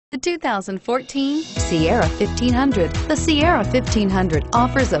The 2014 Sierra 1500. The Sierra 1500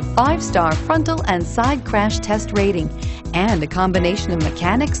 offers a 5-star frontal and side crash test rating and a combination of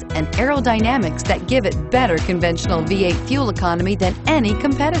mechanics and aerodynamics that give it better conventional V8 fuel economy than any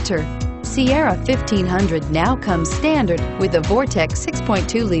competitor. Sierra 1500 now comes standard with a Vortex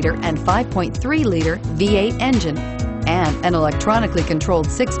 6.2-liter and 5.3-liter V8 engine and an electronically controlled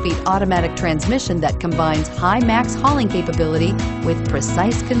 6-speed automatic transmission that combines high max hauling capability with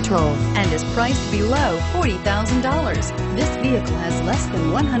precise control and is priced below $40,000. This vehicle has less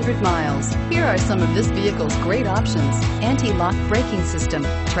than 100 miles. Here are some of this vehicle's great options: anti-lock braking system,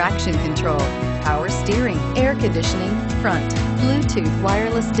 traction control, power steering, air conditioning, front, Bluetooth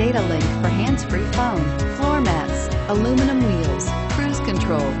wireless data link for hands-free phone, floor mats, aluminum wheels, cruise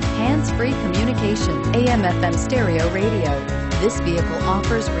control, hands-free communication, AM/FM stereo radio. This vehicle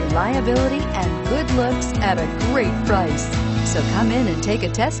offers reliability and good looks at a great price. So come in and take a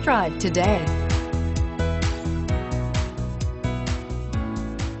test drive today.